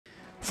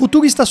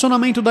Futuro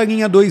estacionamento da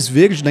linha 2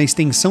 verde, na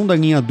extensão da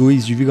linha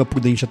 2 de Vila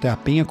Prudente até a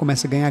Penha,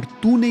 começa a ganhar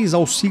túneis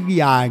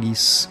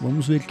auxiliares.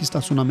 Vamos ver que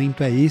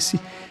estacionamento é esse,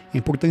 a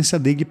importância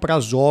dele para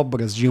as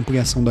obras de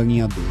ampliação da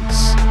linha 2.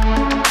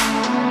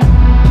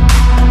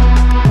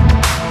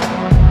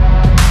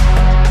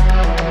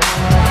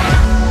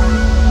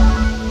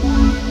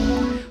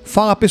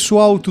 Fala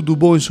pessoal, tudo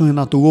bom? Eu sou o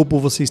Renato Lopo,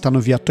 você está no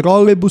Via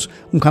Trolebus,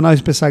 um canal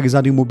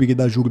especializado em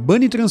mobilidade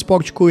urbana e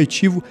transporte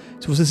coletivo.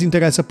 Se você se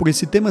interessa por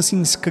esse tema, se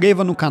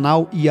inscreva no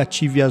canal e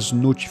ative as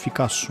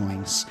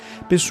notificações.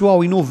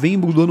 Pessoal, em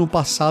novembro do ano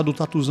passado, o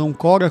Tatuzão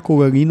Cora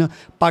Colorina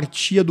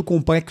partia do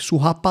Complexo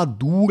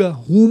Rapadura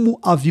rumo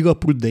à Vila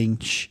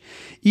Prudente.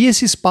 E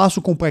esse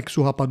espaço, o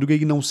Complexo Rapadura,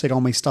 ele não será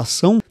uma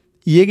estação,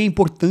 e ele é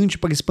importante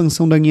para a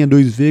expansão da linha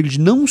 2 verde,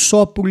 não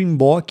só por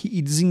emboque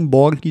e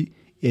desemboque,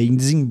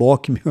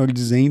 melhor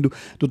dizendo,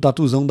 do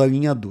Tatuzão da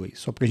linha 2.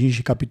 Só para a gente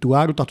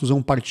recapitular, o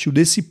Tatuzão partiu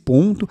desse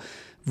ponto,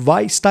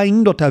 está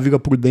indo até a Vila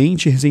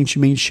Prudente,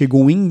 recentemente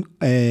chegou em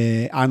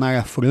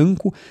Arnara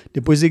Franco,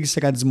 depois ele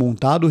será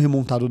desmontado,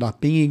 remontado da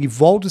Penha, ele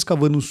volta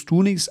escavando os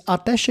túneis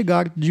até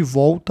chegar de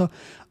volta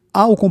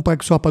ao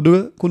Complexo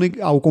Rapadura,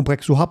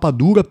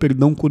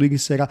 quando ele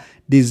será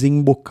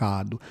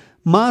desembocado.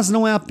 Mas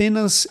não é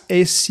apenas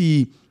essa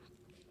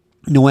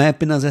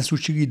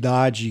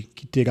utilidade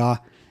que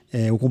terá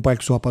o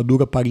Complexo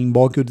Rapadura para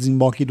emboque ou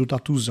desemboque do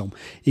Tatuzão.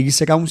 Ele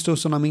será um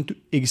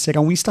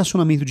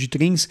estacionamento de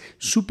trens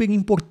super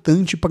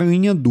importante para a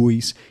linha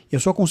 2. E a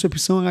sua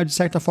concepção, ela, de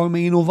certa forma,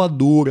 é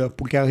inovadora,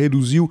 porque ela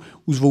reduziu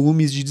os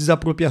volumes de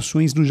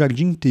desapropriações no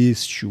jardim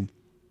têxtil.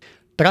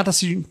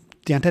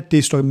 Tem até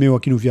texto meu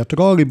aqui no Via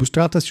Trolebus,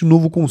 trata-se de um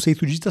novo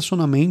conceito de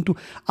estacionamento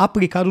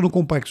aplicado no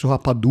Complexo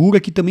Rapadura,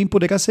 que também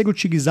poderá ser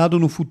utilizado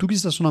no futuro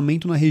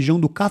estacionamento na região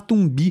do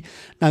Catumbi,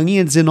 na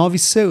linha 19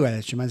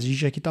 Celeste, mas a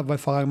gente aqui vai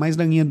falar mais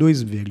da linha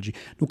 2 verde.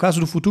 No caso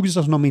do futuro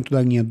estacionamento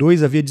da linha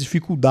 2, havia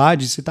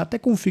dificuldades, você está até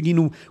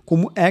conferindo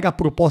como era a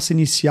proposta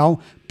inicial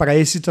para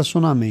esse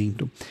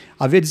estacionamento.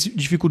 Havia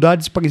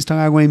dificuldades para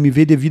instalar um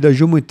AMV devido à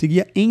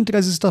geometria entre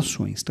as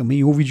estações.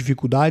 Também houve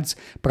dificuldades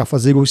para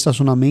fazer o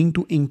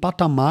estacionamento em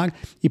patamar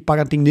e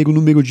para atender o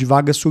número de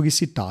vagas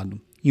solicitado.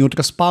 Em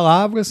outras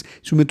palavras,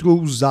 se o metrô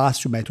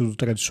usasse o método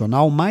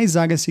tradicional, mais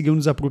áreas seriam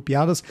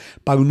desapropriadas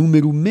para o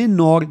número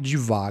menor de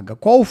vaga.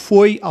 Qual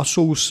foi a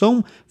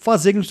solução?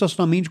 Fazer um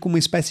estacionamento com uma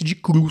espécie de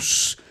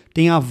cruz.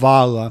 Tem a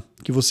vala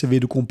que você vê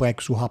do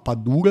Complexo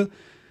Rapadura,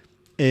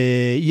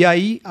 e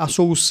aí a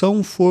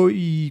solução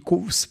foi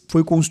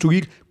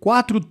construir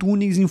 4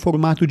 túneis em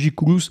formato de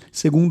cruz,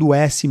 segundo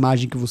essa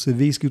imagem que você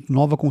vê, escrito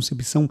Nova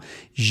Concepção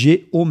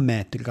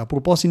Geométrica. A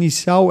proposta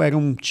inicial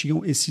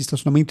esse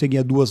estacionamento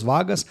teria 2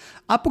 vagas.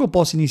 A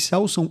proposta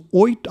inicial são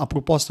 8, a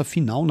proposta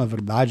final, na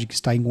verdade, que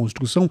está em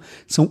construção,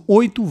 são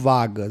 8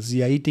 vagas.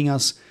 E aí tem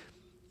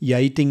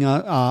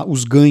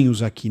os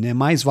ganhos aqui, né?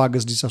 Mais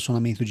vagas de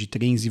estacionamento de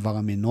trens e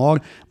vala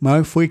menor,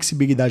 maior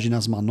flexibilidade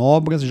nas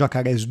manobras,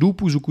 jacarés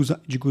duplos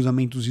de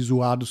cruzamentos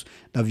isolados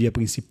da via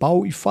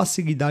principal e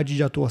facilidade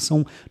de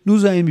atuação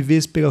nos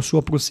AMVs pela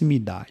sua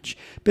proximidade.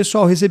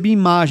 Pessoal, recebi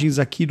imagens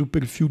aqui do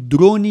perfil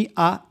Drone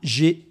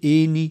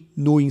AGN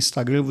no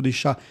Instagram, vou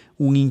deixar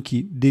um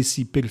link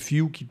desse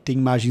perfil que tem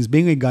imagens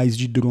bem legais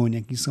de drone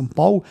aqui em São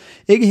Paulo.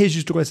 Ele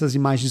registrou essas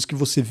imagens que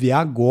você vê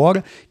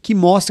agora, que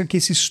mostra que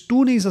esses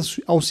túneis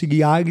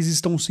auxiliares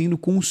estão sendo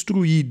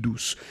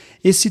construídos.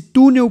 Esse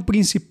túnel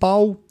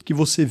principal que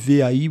você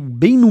vê aí,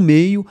 bem no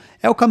meio,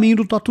 é o caminho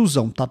do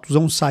Tatuzão. O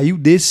Tatuzão saiu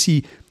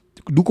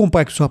do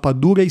Complexo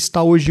Rapadura e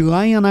está hoje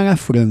lá em Arnara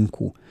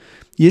Franco.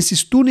 E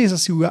esses túneis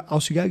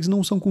auxiliares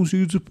não são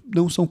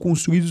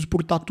construídos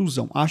por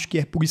Tatuzão. Acho que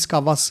é por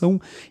escavação,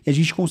 e a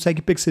gente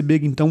consegue perceber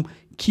então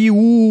que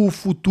o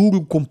futuro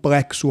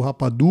Complexo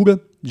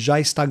Rapadura já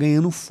está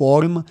ganhando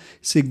forma,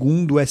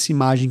 segundo essa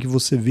imagem que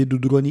você vê do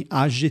drone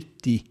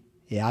AGT.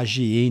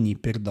 AGN,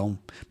 perdão.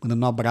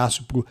 Mandando um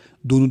abraço pro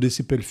dono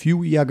desse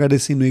perfil e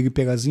agradecendo ele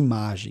pelas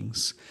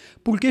imagens.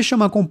 Por que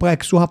chamar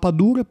Complexo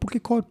Rapadura?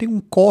 Porque tem um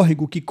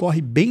córrego que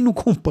corre bem no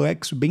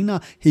complexo, bem na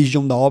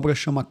região da obra,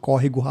 chama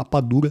Córrego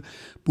Rapadura.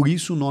 Por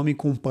isso o nome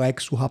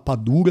Complexo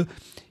Rapadura,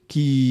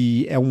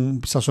 que é um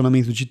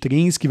estacionamento de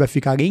trens que vai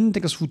ficar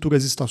entre as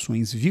futuras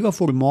estações Vila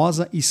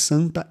Formosa e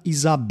Santa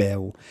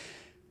Isabel.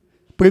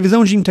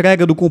 Previsão de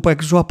entrega do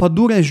Complexo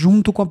Rapadura é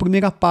junto com a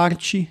primeira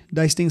parte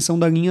da extensão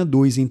da linha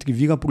 2, entre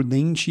Vila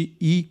Prudente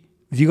e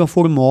Vila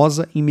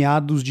Formosa, em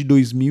meados de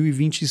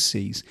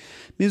 2026.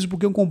 Mesmo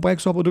porque o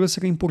Complexo Rapadura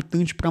será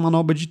importante para a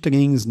manobra de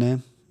trens, né?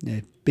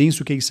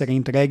 Penso que ele será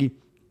entregue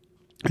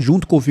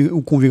junto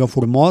com Vila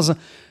Formosa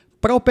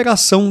para a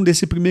operação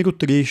desse primeiro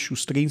trecho.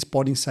 Os trens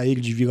podem sair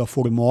de Vila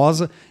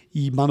Formosa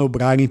e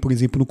manobrarem, por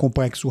exemplo, no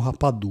Complexo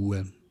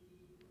Rapadura.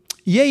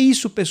 E é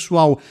isso,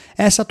 pessoal,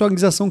 essa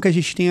atualização que a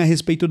gente tem a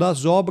respeito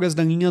das obras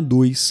da linha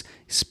 2.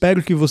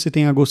 Espero que você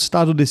tenha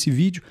gostado desse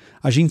vídeo.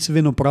 A gente se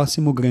vê no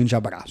próximo. Grande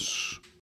abraço.